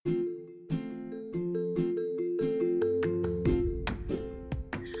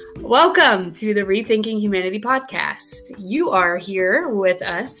Welcome to the Rethinking Humanity podcast. You are here with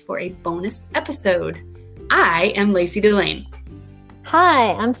us for a bonus episode. I am Lacey Delane.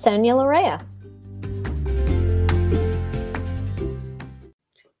 Hi, I'm Sonia Larea.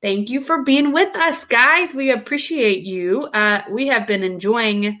 Thank you for being with us, guys. We appreciate you. We have been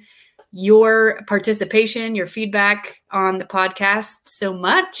enjoying your participation, your feedback on the podcast so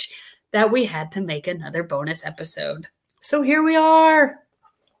much that we had to make another bonus episode. So here we are.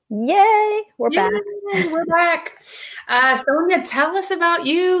 Yay, we're back. We're back. Sonia, tell us about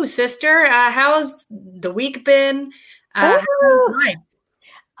you, sister. How's the week been? The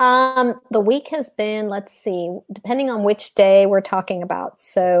week has been, let's see, depending on which day we're talking about.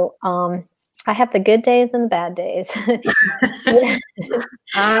 So I have the good days and the bad days.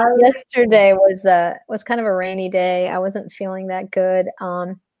 Yesterday was kind of a rainy day. I wasn't feeling that good.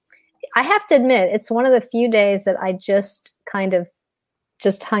 I have to admit, it's one of the few days that I just kind of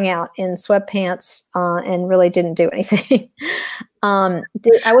hung out in sweatpants and really didn't do anything. I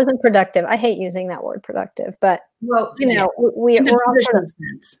wasn't productive. I hate using that word productive, but we're all productive.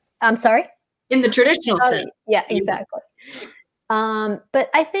 I'm sorry? In the traditional sense. Yeah, exactly. But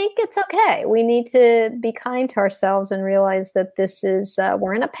I think it's okay. We need to be kind to ourselves and realize that this is,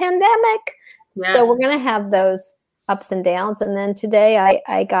 we're in a pandemic. Yes. So we're going to have those ups and downs. And then today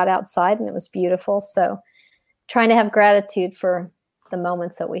I got outside and it was beautiful. So trying to have gratitude for the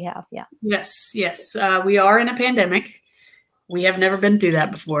moments that we have. Yeah. Yes. We are in a pandemic. We have never been through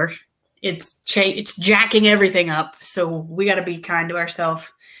that before. It's jacking everything up. So we got to be kind to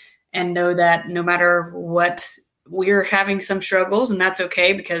ourselves and know that no matter what, we're having some struggles, and that's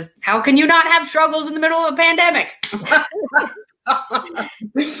okay, because how can you not have struggles in the middle of a pandemic?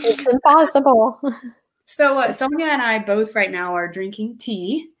 It's impossible. So Sonia and I both right now are drinking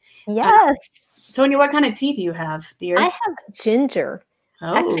tea. Yes. Sonia, what kind of tea do you have, dear? I have ginger.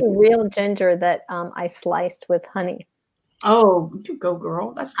 Oh. Actually, real ginger that I sliced with honey. Oh, you go,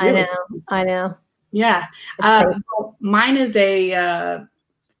 girl. That's really I know. Yeah. Mine is a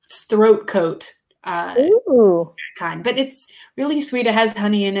throat coat kind, but it's really sweet. It has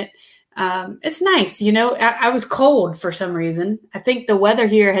honey in it. It's nice. You know, I was cold for some reason. I think the weather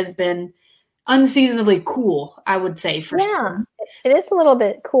here has been unseasonably cool, I would say. Sure. It is a little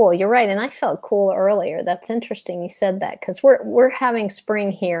bit cool. You're right. And I felt cool earlier. That's interesting you said that, because we're having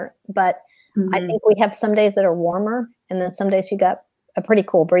spring here, but I think we have some days that are warmer, and then some days you got a pretty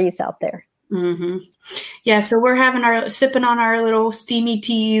cool breeze out there. Mm-hmm. Yeah. So we're sipping on our little steamy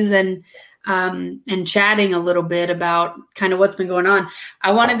teas and chatting a little bit about kind of what's been going on.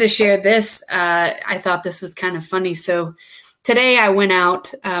 I wanted to share this. I thought this was kind of funny. So today I went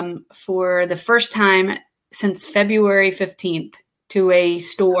out for the first time since February 15th to a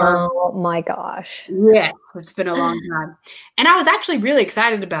store. Oh my gosh. Yes, it's been a long time. And I was actually really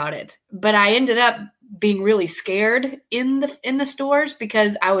excited about it, but I ended up being really scared in the stores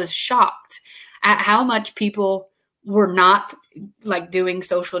because I was shocked at how much people were not like doing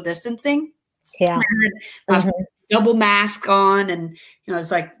social distancing. Yeah. I had my double mask on, and I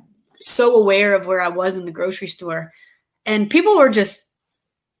was like so aware of where I was in the grocery store. And people were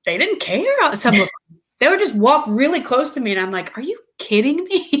they didn't care. Some of them, they would just walk really close to me. And I'm like, are you kidding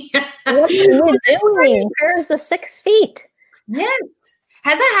me? What are you doing? Where's the 6 feet? Yes.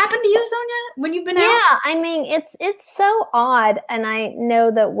 Has that happened to you, Sonia, when you've been out? Yeah. I mean, it's so odd. And I know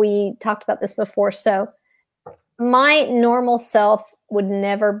that we talked about this before. So my normal self would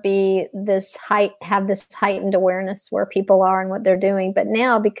never be have this heightened awareness where people are and what they're doing. But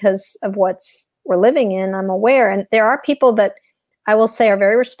now, because of we're living in, I'm aware. And there are people that I will say are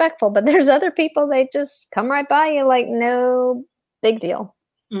very respectful, but there's other people, they just come right by you like no big deal.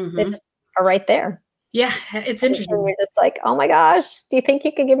 Mm-hmm. They just are right there. Yeah, it's interesting. And you're just like, oh my gosh, do you think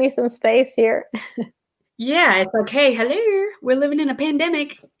you could give me some space here? Yeah, it's like, hey, hello, we're living in a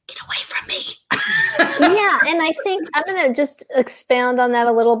pandemic. Get away from me. Yeah, and I think I'm going to just expound on that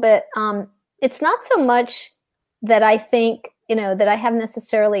a little bit. It's not so much that I think, that I have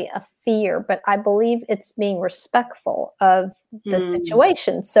necessarily a fear, but I believe it's being respectful of the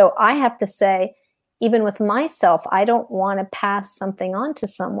situation. So I have to say, even with myself, I don't want to pass something on to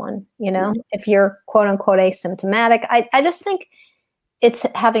someone, if you're quote unquote asymptomatic. I just think it's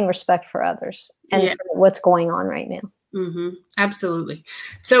having respect for others and for what's going on right now. Mm-hmm. Absolutely.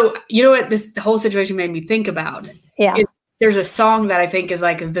 So you know what the whole situation made me think about? Yeah. There's a song that I think is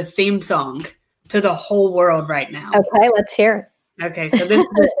like the theme song to the whole world right now. Okay, let's hear it. Okay, so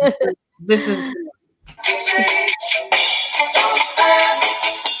this is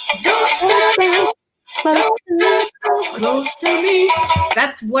Don't stop. Close to me.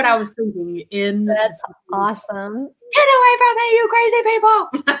 That's what I was thinking. That's awesome. Get away from me, you crazy people.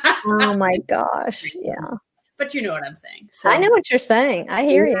 Oh my gosh. Yeah. But you know what I'm saying. So, I know what you're saying. I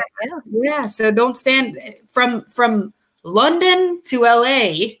hear you. Yeah. Yeah. So don't stand from London to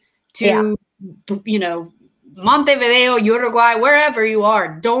LA to, Montevideo, Uruguay, wherever you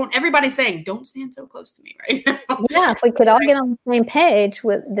are. Everybody's saying, don't stand so close to me right now. Yeah. If we could all get on the same page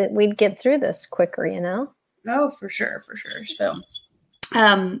we'd get through this quicker, Oh, for sure. So,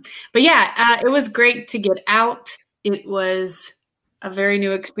 but yeah, it was great to get out. It was a very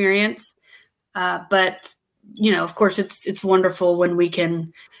new experience. But of course it's wonderful when we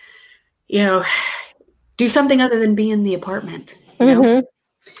can, do something other than be in the apartment. Mm-hmm.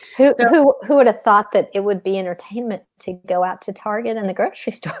 Who would have thought that it would be entertainment to go out to Target and the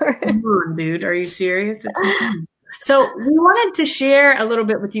grocery store? Come on, dude. Are you serious? So we wanted to share a little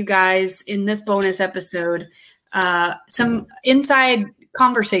bit with you guys in this bonus episode, some inside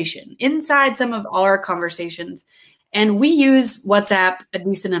some of our conversations. And we use WhatsApp a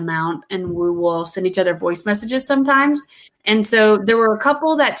decent amount, and we will send each other voice messages sometimes. And so there were a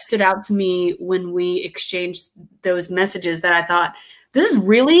couple that stood out to me when we exchanged those messages that I thought, this is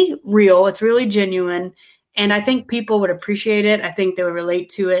really real. It's really genuine. And I think people would appreciate it. I think they would relate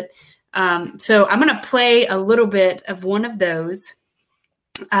to it. So I'm going to play a little bit of one of those.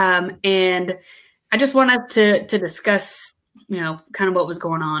 And I just want us to discuss, kind of what was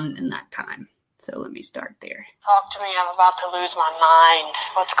going on in that time. So let me start there. Talk to me. I'm about to lose my mind.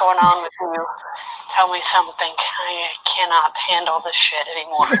 What's going on with you? Tell me something. I cannot handle this shit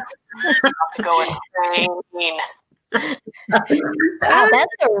anymore. I'm about to go insane. Wow,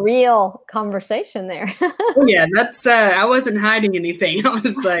 that's a real conversation there. Yeah, that's I wasn't hiding anything. I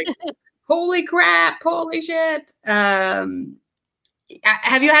was like, holy crap, holy shit. Have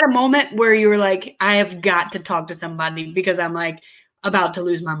you had a moment where you were like, I have got to talk to somebody because I'm like about to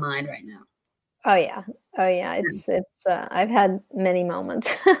lose my mind right now? Oh yeah. It's I've had many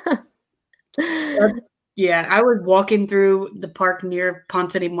moments. Yeah, I was walking through the park near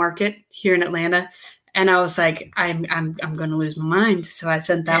Ponce City Market here in Atlanta, and I was like, I'm going to lose my mind. So I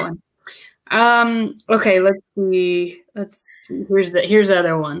sent that one. Okay, let's see. Here's the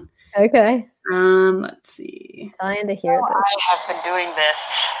other one. Okay. Let's see. Dying to hear this. I have been doing this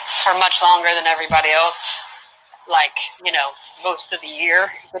for much longer than everybody else. Like, most of the year,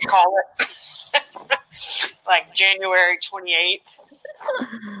 we call it. Like January 28th,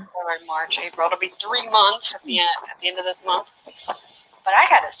 or March, April. It'll be 3 months at the end of this month. But I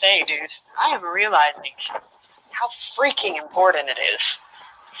gotta say, dude, I am realizing how freaking important it is.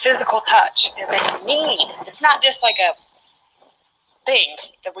 Physical touch is a need. It's not just like a thing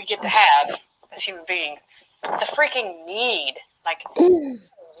that we get to have as human beings. It's a freaking need. Like,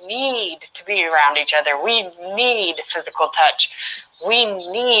 need to be around each other. We need physical touch. We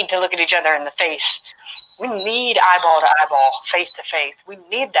need to look at each other in the face. We need eyeball to eyeball, face to face. We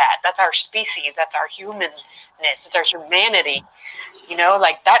need that. That's our species. That's our humanness. It's our humanity.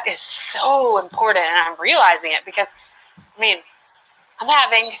 That is so important. And I'm realizing it because, I'm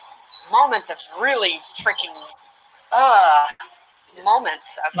having moments of really freaking,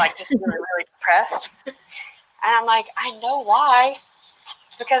 moments of like just really, really depressed. And I'm like, I know why.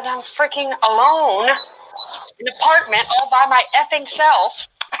 It's because I'm freaking alone in an apartment all by my effing self.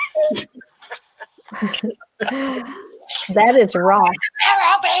 That is wrong.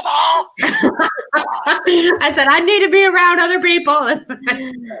 Around people. I said I need to be around other people.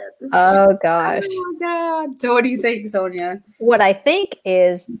 Oh gosh. Oh my God. So what do you think, Sonia? What I think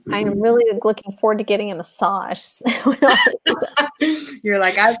is I'm really looking forward to getting a massage. You're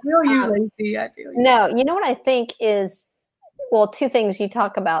like, I feel you, Lacey. I feel you. No, you know what I think is, well, two things you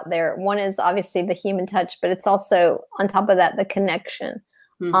talk about there. One is obviously the human touch, but it's also on top of that, the connection.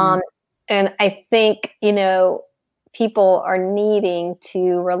 Mm-hmm. And I think, people are needing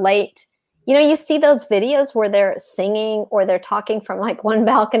to relate. You see those videos where they're singing or they're talking from like one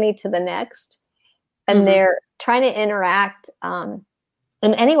balcony to the next, and Mm-hmm. they're trying to interact in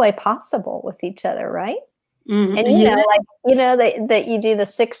any way possible with each other, right? Mm-hmm. And that you do the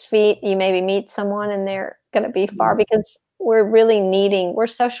 6 feet, you maybe meet someone and they're going to be far, because we're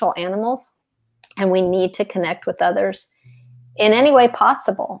social animals and we need to connect with others in any way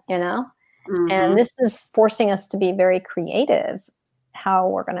possible, Mm-hmm. And this is forcing us to be very creative, how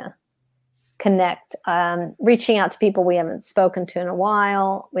we're going to connect, reaching out to people we haven't spoken to in a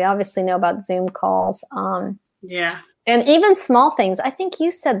while. We obviously know about Zoom calls. Yeah. And even small things. I think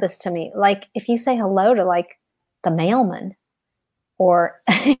you said this to me, like if you say hello to like the mailman or,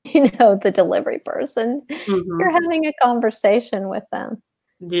 the delivery person, Mm-hmm. you're having a conversation with them.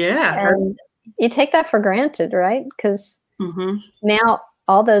 Yeah. And you take that for granted, right? Because Mm-hmm. now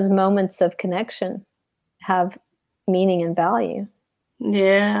all those moments of connection have, meaning and value.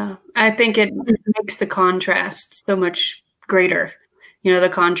 Yeah, I think it makes the contrast so much greater. The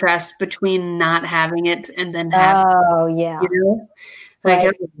contrast between not having it and then having yeah. Like,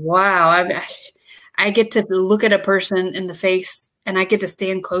 right. Wow, I get to look at a person in the face and I get to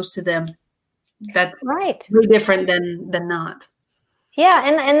stand close to them. That's right. really different than not. Yeah,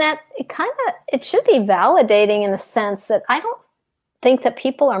 and that it should be validating in the sense that I don't think that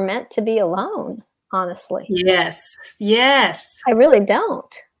people are meant to be alone, honestly. Yes. I really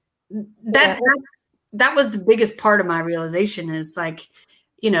don't. That was the biggest part of my realization is like,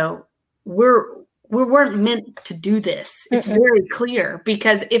 we weren't meant to do this. It's very clear,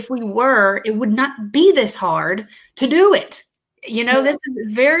 because if we were, it would not be this hard to do it. This is a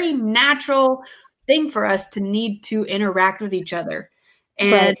very natural thing for us to need to interact with each other.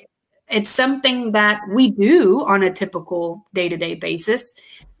 And it's something that we do on a typical day-to-day basis.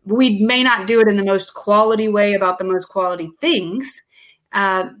 We may not do it in the most quality way about the most quality things,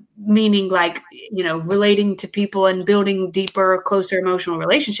 meaning like, relating to people and building deeper, closer emotional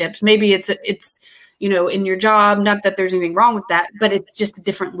relationships. Maybe it's in your job, not that there's anything wrong with that, but it's just a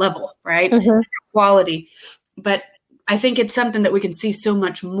different level, right? Quality. But I think it's something that we can see so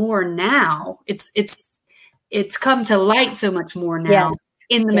much more now. It's come to light so much more now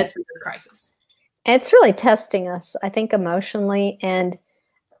in the midst of this crisis. It's really testing us, I think, emotionally. And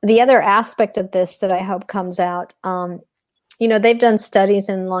the other aspect of this that I hope comes out, they've done studies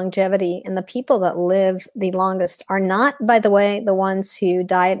in longevity, and the people that live the longest are not, by the way, the ones who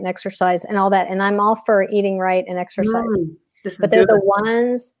diet and exercise and all that. And I'm all for eating right and exercise, but they're the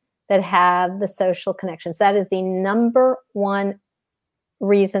ones that have the social connections. That is the number one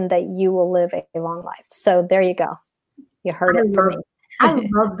reason that you will live a long life. So there you go. You heard it from me. I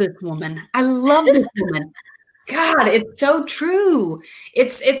love this woman. God, it's so true.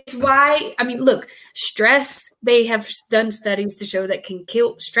 It's why, look, stress, they have done studies to show that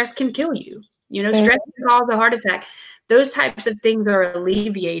stress can kill you. Stress can cause a heart attack. Those types of things are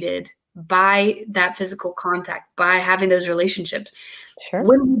alleviated by that physical contact, by having those relationships. Sure.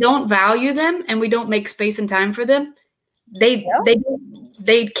 When we don't value them and we don't make space and time for them, they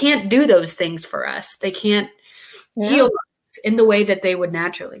can't do those things for us. They can't heal us in the way that they would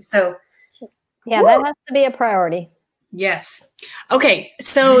naturally. So yeah, that has to be a priority. Yes. Okay.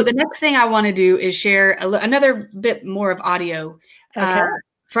 So the next thing I want to do is share another bit more of audio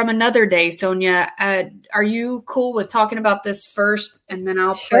from another day. Sonia, are you cool with talking about this first, and then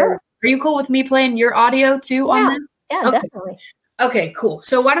I'll play? Are you cool with me playing your audio too on that? Yeah, okay. Definitely. Okay, cool.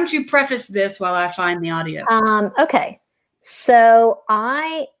 So why don't you preface this while I find the audio? Okay. So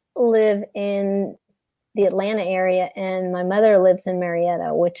I live in the Atlanta area, and my mother lives in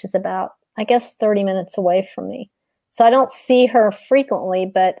Marietta, which is about, I guess, 30 minutes away from me. So I don't see her frequently,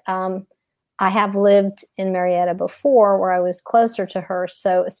 but I have lived in Marietta before where I was closer to her.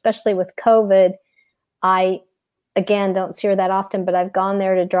 So especially with COVID, I, again, don't see her that often, but I've gone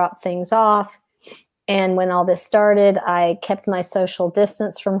there to drop things off. And when all this started, I kept my social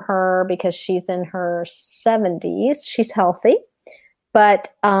distance from her because she's in her 70s. She's healthy. But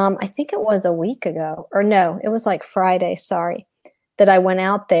I think it was a week ago, or no, it was like Friday, that I went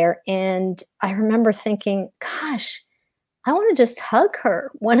out there. And I remember thinking, gosh, I want to just hug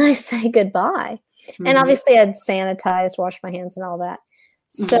her when I say goodbye. Mm-hmm. And obviously I'd sanitized, washed my hands and all that.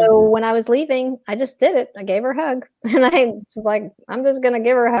 Mm-hmm. So when I was leaving, I just did it. I gave her a hug. And I was like, I'm just going to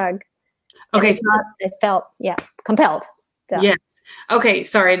give her a hug. Okay. It felt, compelled. So. Yes. Okay.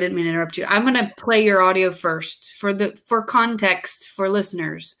 Sorry, I didn't mean to interrupt you. I'm going to play your audio first for context for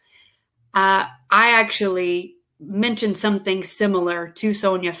listeners. I actually mentioned something similar to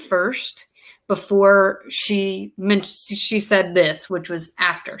Sonia first before she said this, which was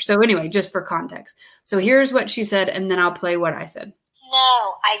after. So anyway, just for context. So here's what she said, and then I'll play what I said.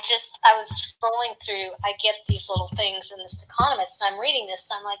 No, I was scrolling through, I get these little things in this Economist, and I'm reading this,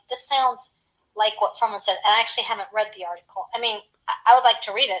 and I'm like, this sounds like what someone said. And I actually haven't read the article. I mean, I would like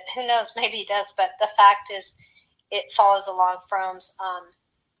to read it. Who knows? Maybe he does. But the fact is, it follows along from,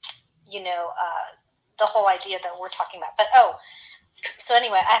 the whole idea that we're talking about. But, so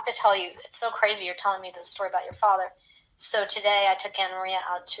anyway, I have to tell you, it's so crazy you're telling me this story about your father. So today I took Anna Maria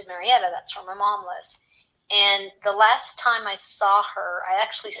out to Marietta. That's where my mom lives. And the last time I saw her, I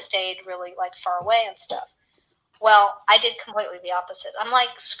actually stayed really far away and stuff. Well, I did completely the opposite. I'm like,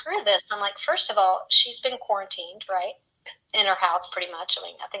 screw this. I'm like, first of all, she's been quarantined, right? In her house pretty much. I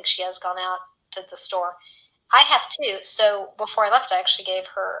mean, I think she has gone out to the store. I have too. So before I left, I actually gave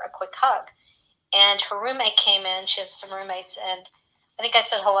her a quick hug. And her roommate came in. She has some roommates. And I think I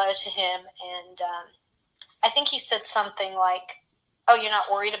said hello to him. And I think he said something like, oh, you're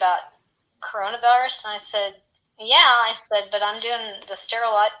not worried about coronavirus? And I said, yeah, I said, but I'm doing the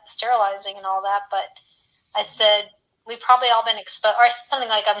sterilizing and all that. But I said, we've probably all been exposed. Or I said something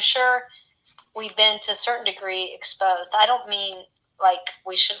like, I'm sure we've been to a certain degree exposed. I don't mean like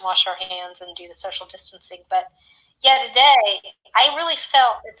we shouldn't wash our hands and do the social distancing. But yeah, today I really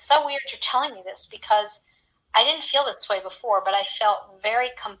felt, it's so weird you're telling me this because I didn't feel this way before, but I felt very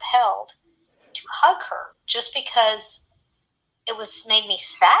compelled to hug her just because it made me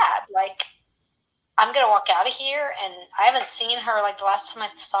sad. Like, I'm going to walk out of here, and I haven't seen her, like, the last time I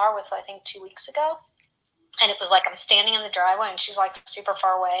saw her was, I think, 2 weeks ago. And it was like I'm standing in the driveway, and she's, like, super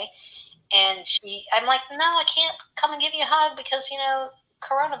far away. And I'm like, no, I can't come and give you a hug because,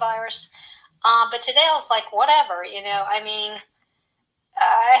 coronavirus. But today I was like, whatever, I mean,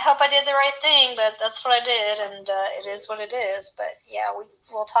 I hope I did the right thing, but that's what I did, and it is what it is. But, yeah,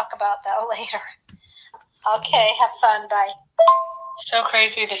 we'll talk about that later. Okay, have fun. Bye. So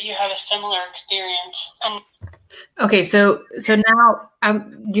crazy that you had a similar experience. And Okay, so now,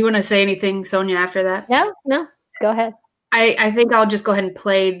 do you want to say anything, Sonia, after that? No, go ahead. I think I'll just go ahead and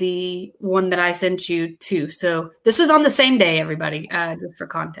play the one that I sent you too. So this was on the same day, everybody, just for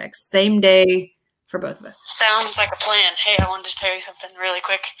context. Same day for both of us. Sounds like a plan. Hey, I wanted to tell you something really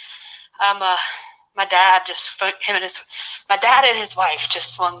quick. My dad and his wife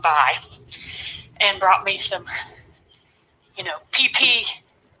just swung by and brought me some,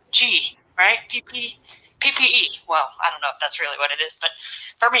 PPG, right? PPE. Well, I don't know if that's really what it is, but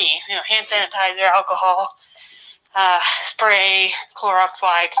for me, hand sanitizer, alcohol, spray, Clorox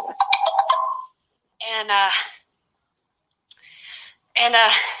wipes, and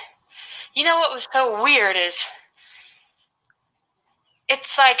what was so weird is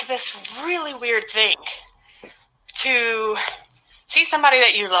it's like this really weird thing to see somebody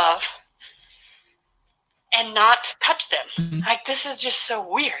that you love and not touch them. Like, this is just so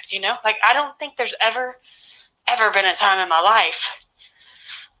weird, Like, I don't think there's ever been a time in my life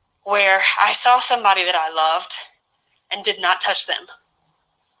where I saw somebody that I loved and did not touch them.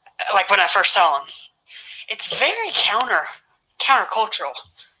 Like when I first saw them. It's very countercultural.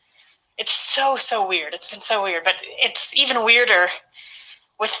 It's so weird. It's been so weird, but it's even weirder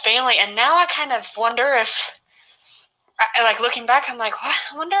with family. And now I kind of wonder if, like, looking back, I'm like, I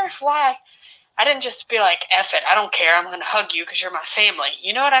wonder why I didn't just be like, F it, I don't care, I'm going to hug you because you're my family.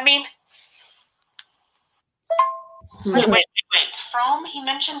 You know what I mean? Wait. From, he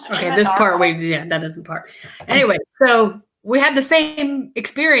mentions. Okay, this part, that isn't part. Anyway, so we had the same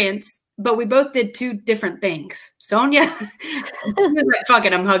experience, but we both did two different things. Sonia was like, fuck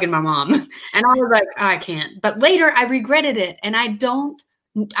it, I'm hugging my mom. And I was like, I can't. But later I regretted it. And I don't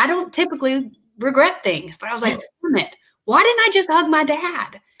typically regret things, but I was like, damn it, why didn't I just hug my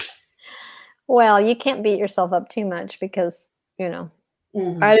dad? Well, you can't beat yourself up too much because,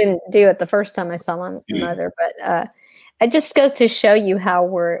 Mm-hmm. I didn't do it the first time I saw my mother, but it just goes to show you how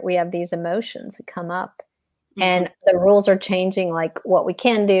we have these emotions that come up, and the rules are changing, like what we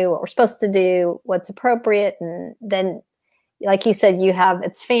can do, what we're supposed to do, what's appropriate, and then, like you said,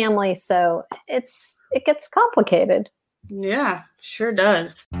 it's family, so it gets complicated. Yeah, sure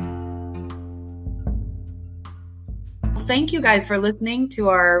does. Thank you guys for listening to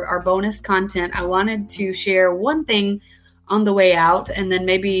our bonus content. I wanted to share one thing on the way out, and then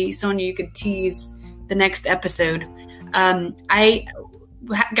maybe, Sonia, you could tease the next episode. I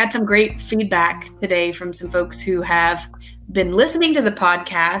got some great feedback today from some folks who have been listening to the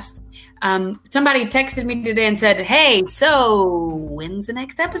podcast. Somebody texted me today and said, hey, so when's the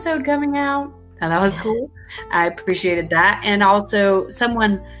next episode coming out? Oh, that was cool. I appreciated that. And also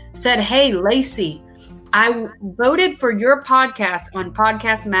someone said, hey, Lacey, I voted for your podcast on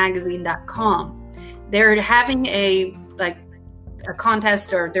podcastmagazine.com. They're having a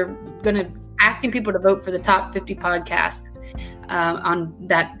contest, or they're going to asking people to vote for the top 50 podcasts on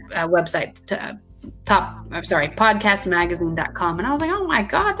that website, podcastmagazine.com. And I was like, oh my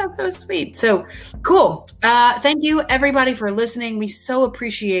God, that's so sweet. So cool. Thank you everybody for listening. We so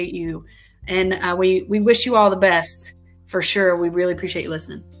appreciate you. And we wish you all the best for sure. We really appreciate you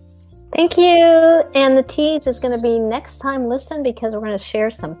listening. Thank you. And the tease is going to be next time listen, because we're going to share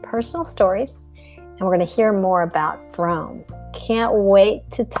some personal stories and we're going to hear more about Throne. Can't wait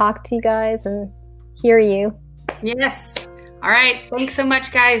to talk to you guys and hear you. Yes. All right. Thanks so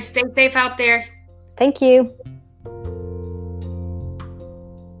much, guys. Stay safe out there. Thank you.